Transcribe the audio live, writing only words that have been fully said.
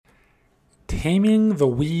taming the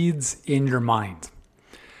weeds in your mind.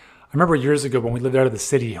 I remember years ago when we lived out of the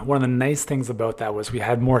city, one of the nice things about that was we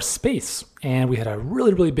had more space and we had a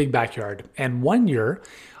really, really big backyard. And one year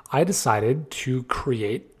I decided to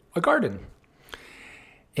create a garden.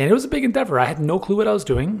 And it was a big endeavor. I had no clue what I was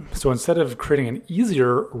doing. So instead of creating an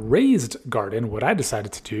easier raised garden, what I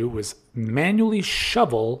decided to do was manually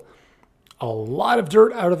shovel a lot of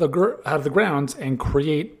dirt out of the ground and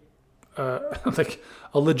create like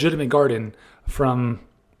a legitimate garden from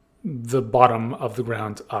the bottom of the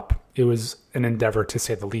ground up. It was an endeavor, to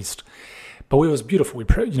say the least. But it was beautiful.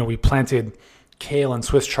 We planted kale and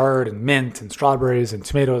Swiss chard and mint and strawberries and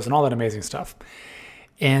tomatoes and all that amazing stuff.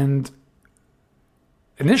 And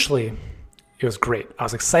initially, it was great. I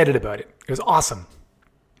was excited about it. It was awesome.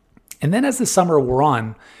 And then as the summer wore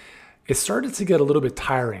on, it started to get a little bit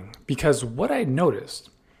tiring because what I noticed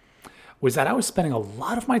was that I was spending a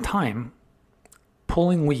lot of my time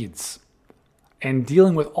pulling weeds and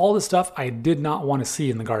dealing with all the stuff I did not want to see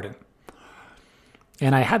in the garden.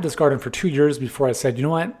 And I had this garden for 2 years before I said, you know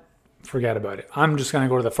what? Forget about it. I'm just going to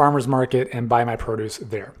go to the farmer's market and buy my produce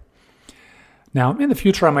there. Now, in the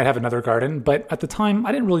future, I might have another garden, but at the time,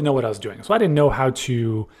 I didn't really know what I was doing. So I didn't know how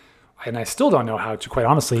to, and I still don't know how to, quite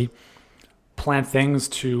honestly, plant things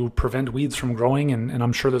to prevent weeds from growing. And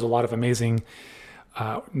I'm sure there's a lot of amazing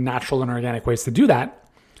natural and organic ways to do that.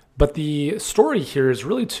 But the story here is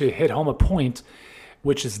really to hit home a point,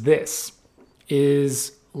 which is this,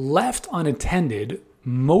 is left unattended,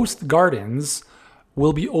 most gardens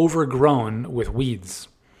will be overgrown with weeds.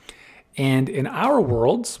 And in our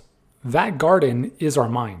worlds, that garden is our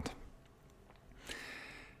mind.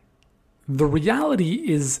 The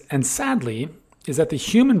reality is, and sadly, is that the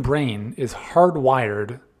human brain is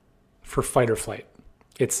hardwired for fight or flight.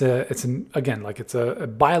 It's a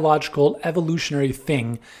biological evolutionary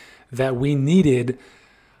thing that we needed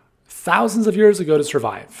thousands of years ago to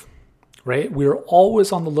survive, right? We are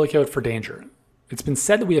always on the lookout for danger. It's been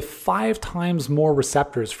said that we have 5 times more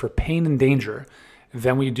receptors for pain and danger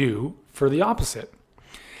than we do for the opposite.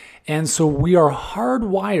 And so we are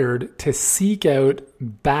hardwired to seek out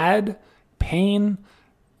bad, pain,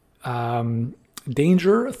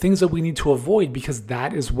 danger, things that we need to avoid because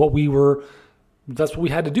that's what we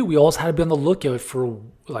had to do. We always had to be on the lookout for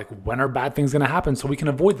like when are bad things going to happen so we can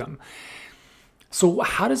avoid them. So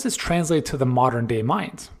how does this translate to the modern day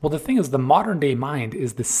mind? Well, the thing is the modern day mind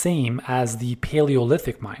is the same as the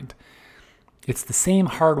Paleolithic mind. It's the same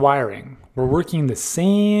hardwiring. We're working the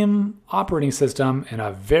same operating system in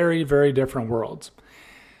a very, very different world.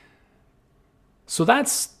 So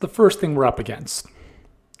that's the first thing we're up against.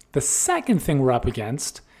 The second thing we're up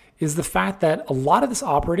against is the fact that a lot of this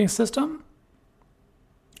operating system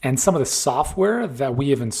and some of the software that we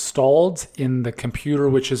have installed in the computer,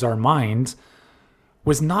 which is our mind,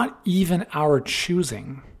 was not even our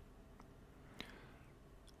choosing.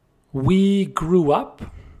 We grew up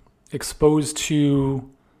exposed to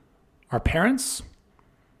our parents,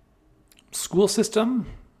 school system,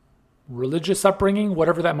 religious upbringing,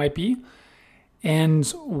 whatever that might be,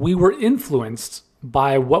 and we were influenced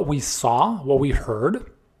by what we saw, what we heard,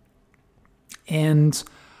 and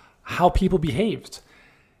how people behaved.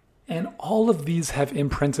 And all of these have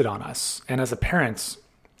imprinted on us. And as a parent,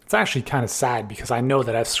 it's actually kind of sad because I know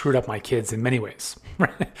that I've screwed up my kids in many ways.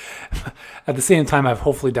 At the same time, I've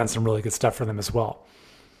hopefully done some really good stuff for them as well.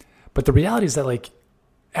 But the reality is that like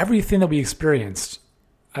everything that we experienced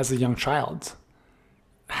as a young child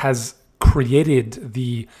has created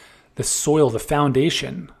the soil, the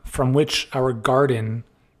foundation from which our garden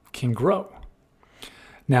can grow.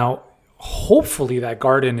 Now, hopefully that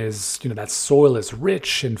garden is, that soil is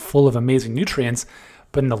rich and full of amazing nutrients,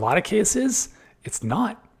 but in a lot of cases, it's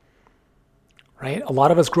not, right? A lot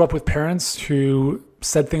of us grew up with parents who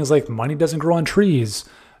said things like, money doesn't grow on trees.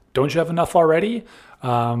 Don't you have enough already?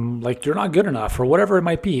 Like you're not good enough or whatever it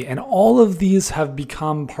might be. And all of these have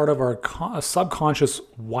become part of our subconscious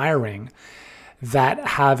wiring that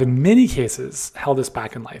have in many cases held us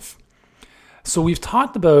back in life. So we've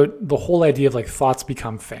talked about the whole idea of like thoughts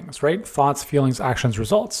become things, right? Thoughts, feelings, actions,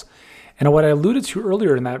 results. And what I alluded to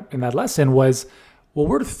earlier in that lesson was, well,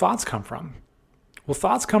 where do thoughts come from? Well,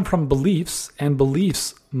 thoughts come from beliefs, and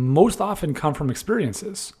beliefs most often come from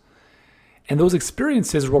experiences. And those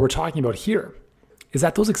experiences are what we're talking about here, is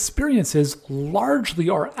that those experiences largely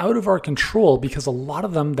are out of our control because a lot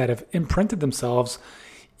of them that have imprinted themselves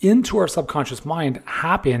into our subconscious mind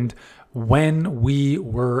happened when we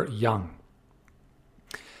were young.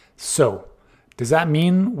 So, does that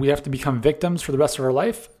mean we have to become victims for the rest of our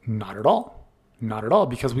life? Not at all. Not at all,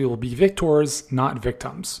 because we will be victors, not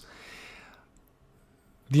victims.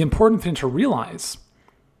 The important thing to realize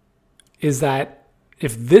is that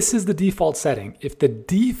if this is the default setting, if the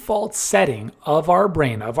default setting of our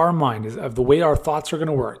brain, of our mind, of the way our thoughts are going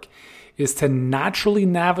to work, is to naturally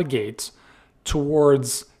navigate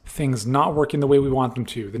towards things not working the way we want them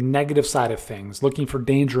to, the negative side of things, looking for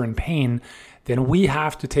danger and pain, then we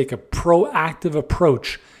have to take a proactive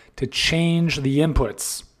approach to change the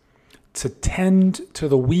inputs, to tend to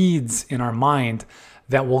the weeds in our mind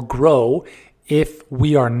that will grow if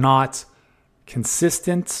we are not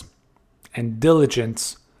consistent and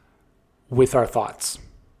diligent with our thoughts.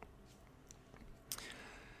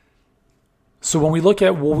 So when we look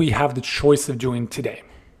at what we have the choice of doing today,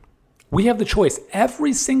 we have the choice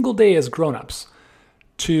every single day as grown-ups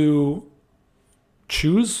to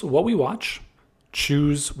choose what we watch,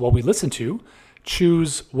 choose what we listen to,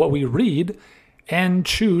 choose what we read, and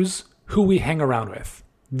choose who we hang around with.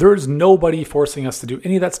 There's nobody forcing us to do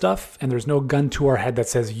any of that stuff, and there's no gun to our head that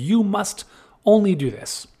says, you must only do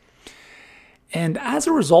this. And as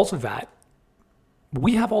a result of that,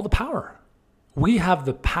 we have all the power. We have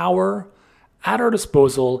the power at our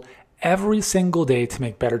disposal every single day to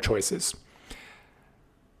make better choices.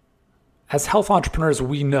 As health entrepreneurs,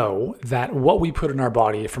 we know that what we put in our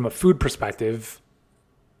body from a food perspective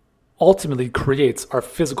ultimately creates our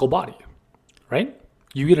physical body, right?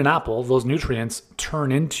 You eat an apple, those nutrients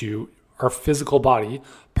turn into our physical body.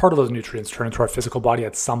 Part of those nutrients turn into our physical body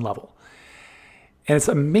at some level. And it's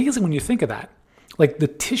amazing when you think of that. Like the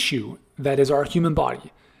tissue that is our human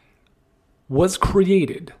body was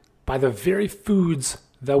created by the very foods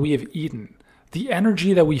that we have eaten. The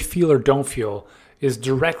energy that we feel or don't feel is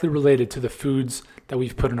directly related to the foods that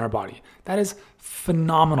we've put in our body. That is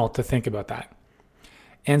phenomenal to think about that.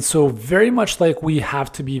 And so very much like we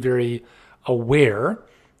have to be very aware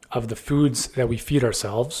of the foods that we feed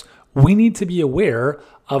ourselves, we need to be aware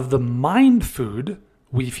of the mind food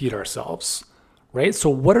we feed ourselves, right? So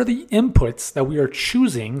what are the inputs that we are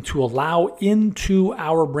choosing to allow into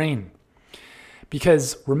our brain?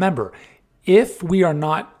 Because remember, if we are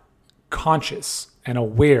not conscious and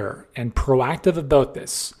aware and proactive about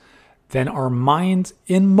this, then our mind,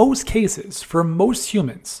 in most cases, for most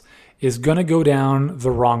humans, is going to go down the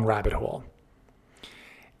wrong rabbit hole.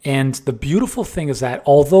 And the beautiful thing is that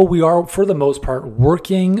although we are, for the most part,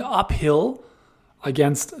 working uphill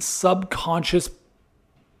against subconscious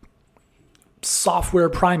software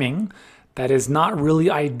priming that is not really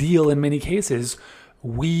ideal in many cases,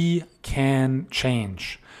 we can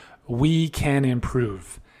change. We can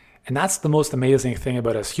improve. And that's the most amazing thing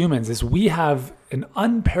about us humans is we have an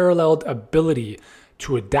unparalleled ability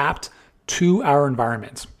to adapt to our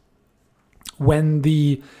environment. When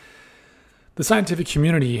the scientific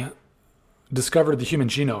community discovered the human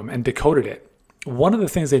genome and decoded it, one of the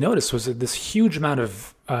things they noticed was this huge amount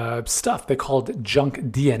of stuff they called junk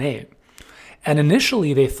DNA. And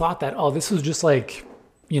initially they thought that, oh, this is just like,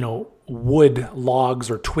 wood,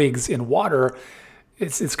 logs, or twigs in water.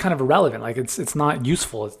 It's kind of irrelevant. Like it's not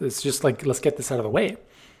useful. It's just like, let's get this out of the way.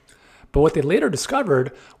 But what they later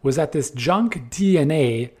discovered was that this junk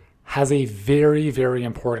DNA has a very, very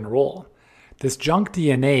important role. This junk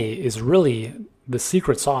DNA is really the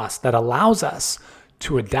secret sauce that allows us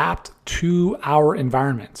to adapt to our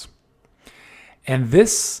environment. And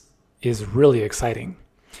this is really exciting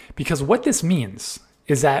because what this means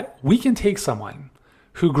is that we can take someone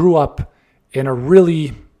who grew up in a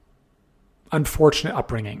really unfortunate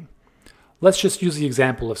upbringing. Let's just use the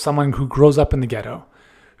example of someone who grows up in the ghetto,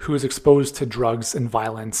 who is exposed to drugs and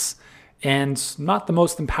violence and not the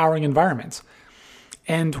most empowering environment.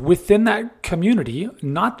 And within that community,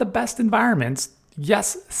 not the best environments,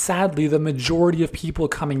 yes, sadly, the majority of people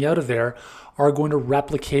coming out of there are going to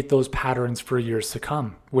replicate those patterns for years to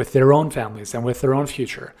come with their own families and with their own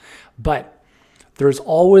future. But there's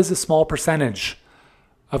always a small percentage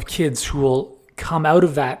of kids who will come out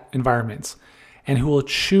of that environment and who will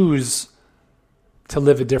choose to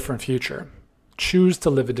live a different future, choose to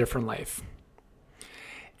live a different life.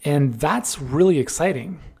 And that's really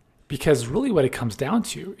exciting because really what it comes down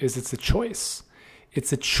to is it's a choice.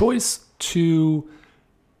 It's a choice to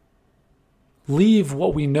leave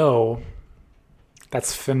what we know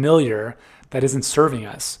that's familiar, that isn't serving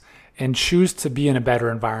us, and choose to be in a better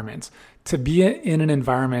environment, to be in an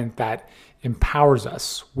environment that empowers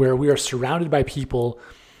us, where we are surrounded by people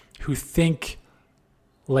who think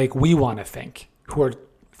like we want to think, who are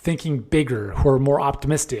thinking bigger, who are more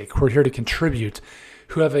optimistic, who are here to contribute,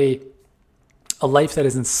 who have a life that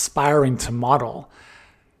is inspiring to model.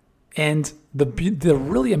 And the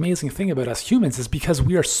really amazing thing about us humans is because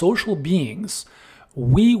we are social beings,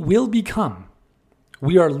 we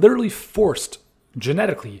are literally forced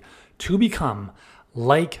genetically to become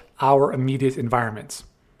like our immediate environment.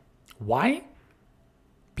 Why?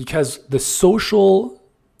 Because the social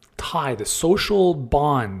tie, the social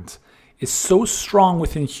bond is so strong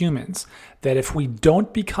within humans that if we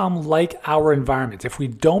don't become like our environment, if we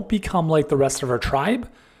don't become like the rest of our tribe,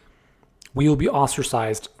 we will be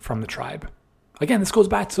ostracized from the tribe. Again, this goes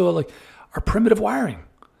back to like our primitive wiring.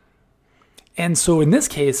 And so in this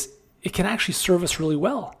case, it can actually serve us really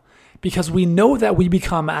well because we know that we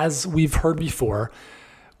become, as we've heard before,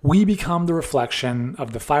 we become the reflection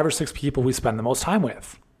of the 5 or 6 people we spend the most time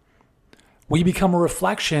with. We become a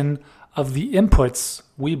reflection of the inputs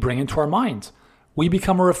we bring into our mind. We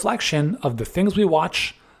become a reflection of the things we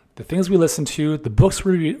watch, the things we listen to, the books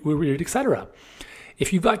we read, etc.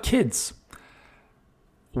 If you've got kids,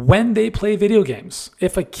 when they play video games,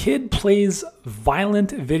 if a kid plays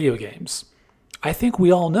violent video games, I think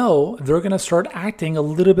we all know they're going to start acting a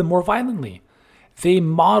little bit more violently. They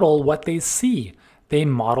model what they see. They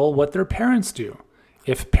model what their parents do.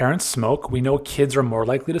 If parents smoke, we know kids are more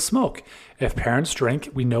likely to smoke. If parents drink,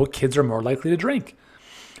 we know kids are more likely to drink.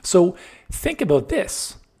 So think about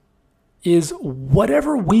this, is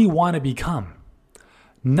whatever we want to become.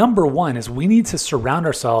 Number one is we need to surround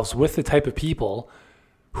ourselves with the type of people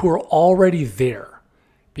who are already there,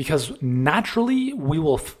 because naturally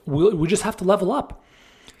we just have to level up.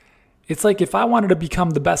 It's like if I wanted to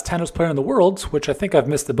become the best tennis player in the world, which I think I've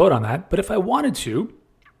missed the boat on that, but if I wanted to,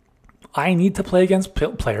 I need to play against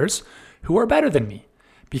players who are better than me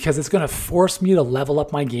because it's going to force me to level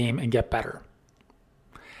up my game and get better.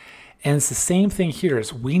 And it's the same thing here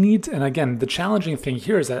is we need, and again, the challenging thing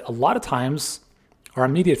here is that a lot of times our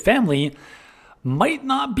immediate family might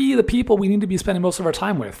not be the people we need to be spending most of our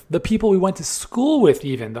time with. The people we went to school with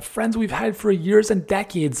even, the friends we've had for years and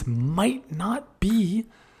decades might not be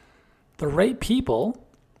the right people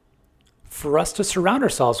for us to surround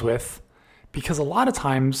ourselves with because a lot of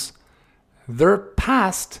times their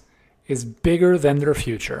past is bigger than their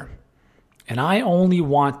future. And I only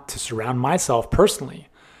want to surround myself personally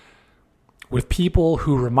with people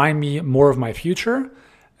who remind me more of my future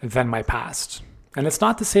than my past. And it's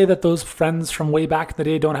not to say that those friends from way back in the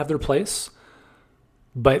day don't have their place,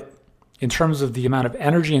 but in terms of the amount of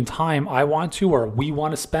energy and time I want to or we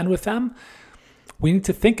want to spend with them, we need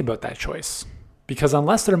to think about that choice. Because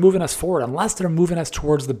unless they're moving us forward, unless they're moving us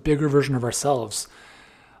towards the bigger version of ourselves,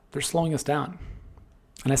 they're slowing us down.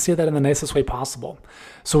 And I say that in the nicest way possible.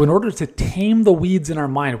 So in order to tame the weeds in our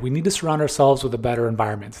mind, we need to surround ourselves with a better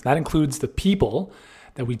environment. That includes the people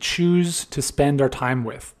that we choose to spend our time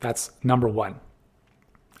with. That's number one.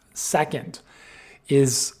 Second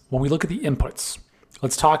is when we look at the inputs,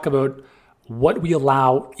 let's talk about what we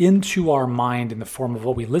allow into our mind in the form of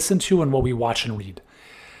what we listen to and what we watch and read.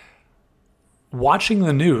 Watching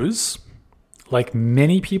the news, like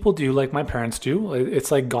many people do, like my parents do,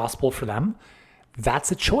 it's like gospel for them.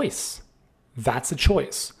 That's a choice. That's a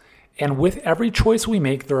choice. And with every choice we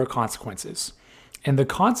make, there are consequences. And the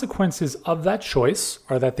consequences of that choice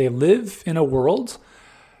are that they live in a world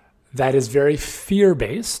that is very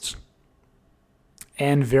fear-based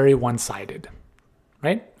and very one-sided,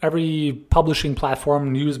 right? Every publishing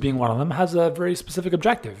platform, news being one of them, has a very specific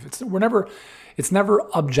objective. It's never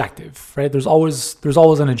objective, right? There's always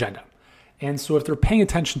an agenda. And so if they're paying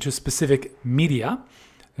attention to specific media,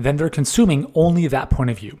 then they're consuming only that point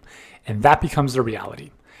of view. And that becomes their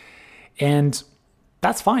reality. And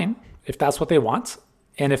that's fine if that's what they want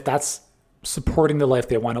and if that's supporting the life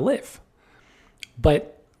they want to live.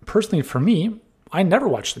 But personally for me, I never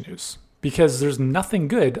watch the news because there's nothing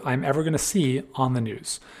good I'm ever going to see on the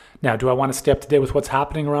news. Now, do I want to stay up to date with what's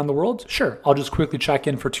happening around the world? Sure. I'll just quickly check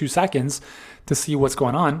in for 2 seconds to see what's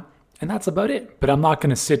going on. And that's about it. But I'm not going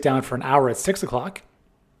to sit down for an hour at 6 o'clock.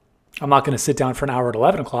 I'm not going to sit down for an hour at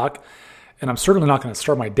 11 o'clock. And I'm certainly not going to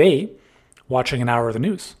start my day watching an hour of the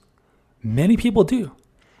news. Many people do.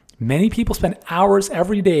 Many people spend hours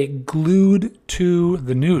every day glued to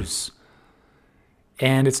the news.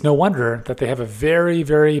 And it's no wonder that they have a very,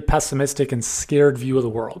 very pessimistic and scared view of the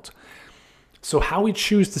world. So how we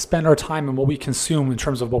choose to spend our time and what we consume in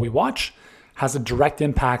terms of what we watch has a direct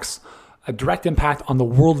impact on the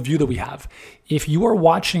worldview that we have. If you are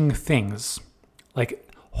watching things like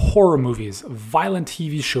horror movies, violent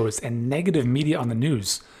TV shows, and negative media on the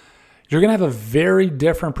news, you're going to have a very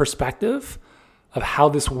different perspective of how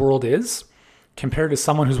this world is compared to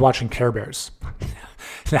someone who's watching Care Bears.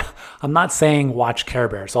 Now, I'm not saying watch Care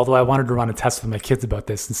Bears, although I wanted to run a test with my kids about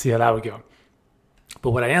this and see how that would go.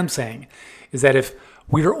 But what I am saying is that if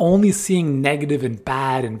we are only seeing negative and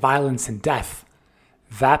bad and violence and death,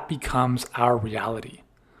 that becomes our reality.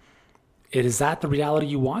 Is that the reality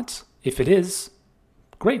you want? If it is,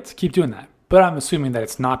 great, keep doing that. But I'm assuming that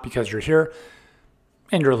it's not because you're here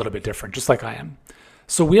and you're a little bit different, just like I am.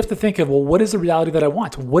 So we have to think of, well, what is the reality that I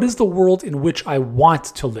want? What is the world in which I want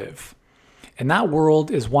to live? And that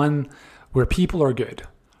world is one where people are good,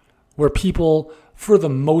 where people, for the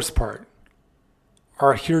most part,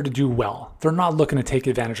 are here to do well. They're not looking to take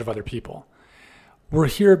advantage of other people. We're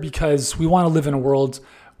here because we want to live in a world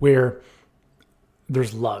where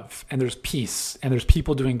there's love and there's peace and there's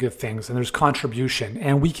people doing good things and there's contribution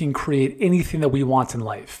and we can create anything that we want in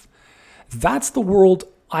life. That's the world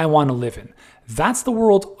I want to live in. That's the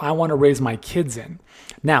world I want to raise my kids in.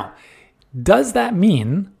 Now, does that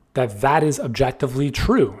mean that that is objectively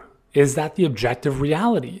true? Is that the objective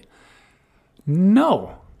reality?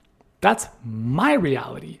 No, that's my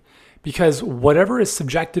reality, because whatever is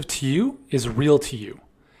subjective to you is real to you.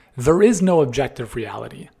 There is no objective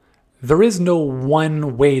reality. There is no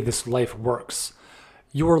one way this life works.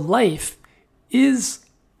 Your life is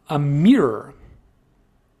a mirror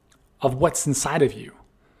of what's inside of you.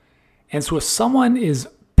 And so if someone is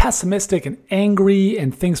pessimistic and angry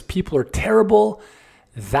and thinks people are terrible,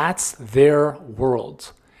 that's their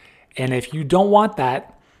world. And if you don't want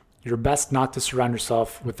that, you're best not to surround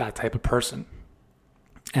yourself with that type of person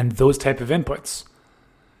and those type of inputs.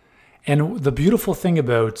 And the beautiful thing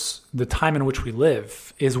about the time in which we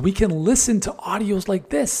live is we can listen to audios like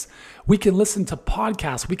this. We can listen to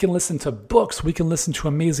podcasts. We can listen to books. We can listen to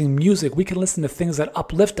amazing music. We can listen to things that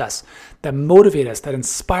uplift us, that motivate us, that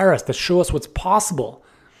inspire us, that show us what's possible.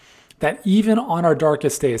 That even on our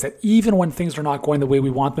darkest days, that even when things are not going the way we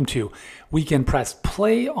want them to, we can press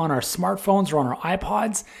play on our smartphones or on our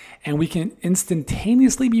iPods, and we can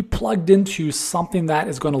instantaneously be plugged into something that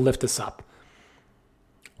is going to lift us up.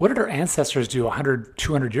 What did our ancestors do 100,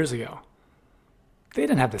 200 years ago? They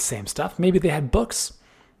didn't have the same stuff. Maybe they had books,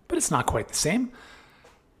 but it's not quite the same.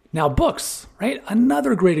 Now, books, right?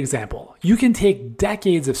 Another great example. You can take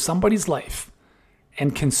decades of somebody's life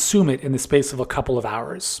and consume it in the space of a couple of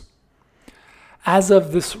hours. As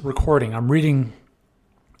of this recording, I'm reading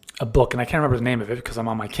a book, and I can't remember the name of it because I'm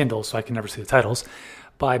on my Kindle, so I can never see the titles,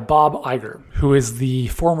 by Bob Iger, who is the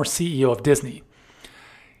former CEO of Disney.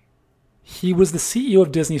 He was the CEO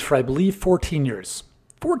of Disney for, I believe, 14 years.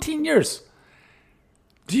 14 years!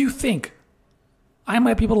 Do you think I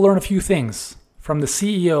might be able to learn a few things from the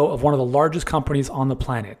CEO of one of the largest companies on the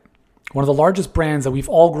planet, one of the largest brands that we've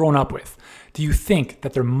all grown up with? Do you think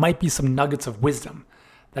that there might be some nuggets of wisdom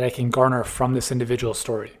that I can garner from this individual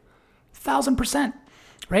story? 1,000%,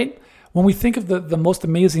 right? When we think of the most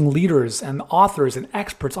amazing leaders and authors and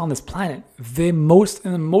experts on this planet, in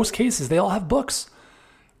most cases, they all have books,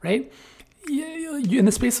 right? In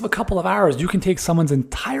the space of a couple of hours, you can take someone's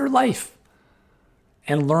entire life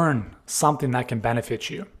and learn something that can benefit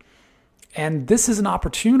you. And this is an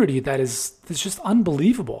opportunity that's just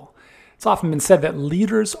unbelievable. It's often been said that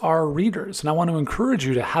leaders are readers. And I want to encourage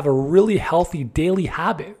you to have a really healthy daily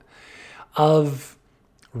habit of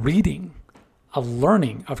reading, of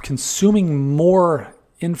learning, of consuming more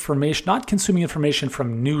information, not consuming information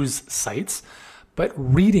from news sites, but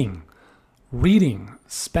reading,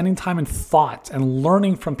 spending time in thought and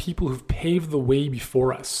learning from people who've paved the way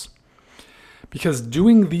before us. Because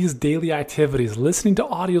doing these daily activities, listening to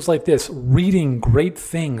audios like this, reading great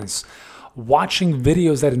things, watching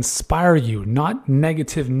videos that inspire you, not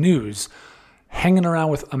negative news, hanging around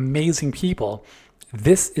with amazing people,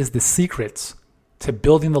 this is the secret to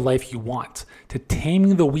building the life you want, to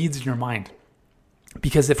taming the weeds in your mind.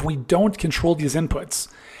 Because if we don't control these inputs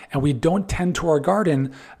and we don't tend to our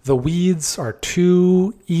garden, the weeds are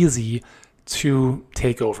too easy to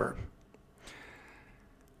take over.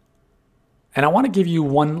 And I want to give you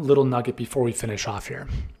one little nugget before we finish off here.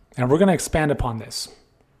 And we're going to expand upon this.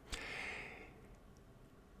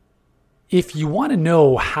 If you want to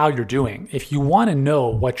know how you're doing, if you want to know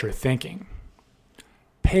what you're thinking,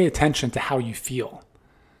 pay attention to how you feel.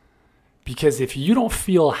 Because if you don't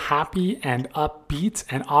feel happy and upbeat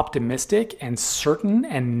and optimistic and certain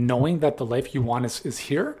and knowing that the life you want is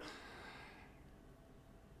here,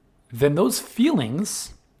 then those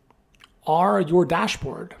feelings are your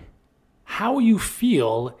dashboard. How you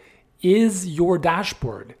feel is your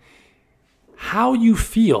dashboard. How you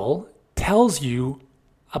feel tells you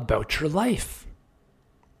about your life.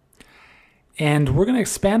 And we're going to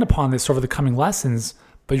expand upon this over the coming lessons,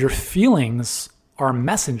 but your feelings are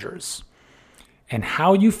messengers. And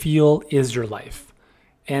how you feel is your life.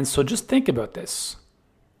 And so just think about this.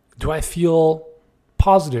 Do I feel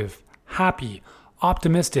positive, happy,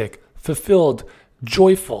 optimistic, fulfilled,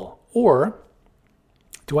 joyful? Or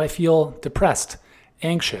do I feel depressed,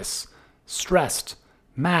 anxious, stressed,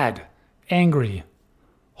 mad, angry,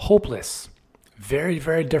 hopeless? Very,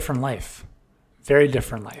 very different life. Very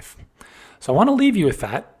different life. So I want to leave you with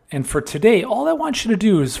that. And for today, all I want you to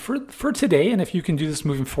do is for today, and if you can do this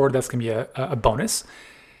moving forward, that's going to be a bonus,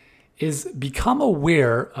 is become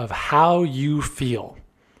aware of how you feel.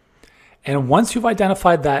 And once you've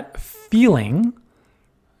identified that feeling,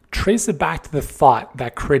 trace it back to the thought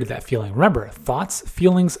that created that feeling. Remember, thoughts,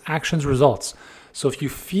 feelings, actions, results. So if you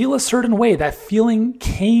feel a certain way, that feeling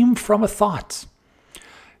came from a thought.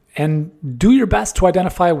 And do your best to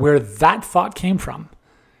identify where that thought came from.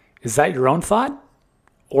 Is that your own thought?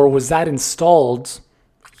 Or was that installed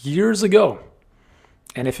years ago?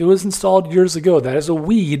 And if it was installed years ago, that is a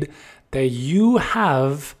weed that you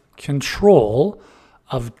have control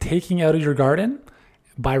of taking out of your garden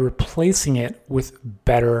by replacing it with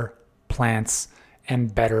better plants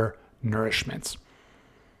and better nourishment.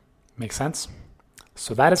 Make sense?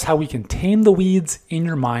 So that is how we can tame the weeds in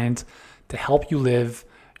your mind to help you live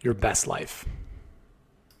your best life.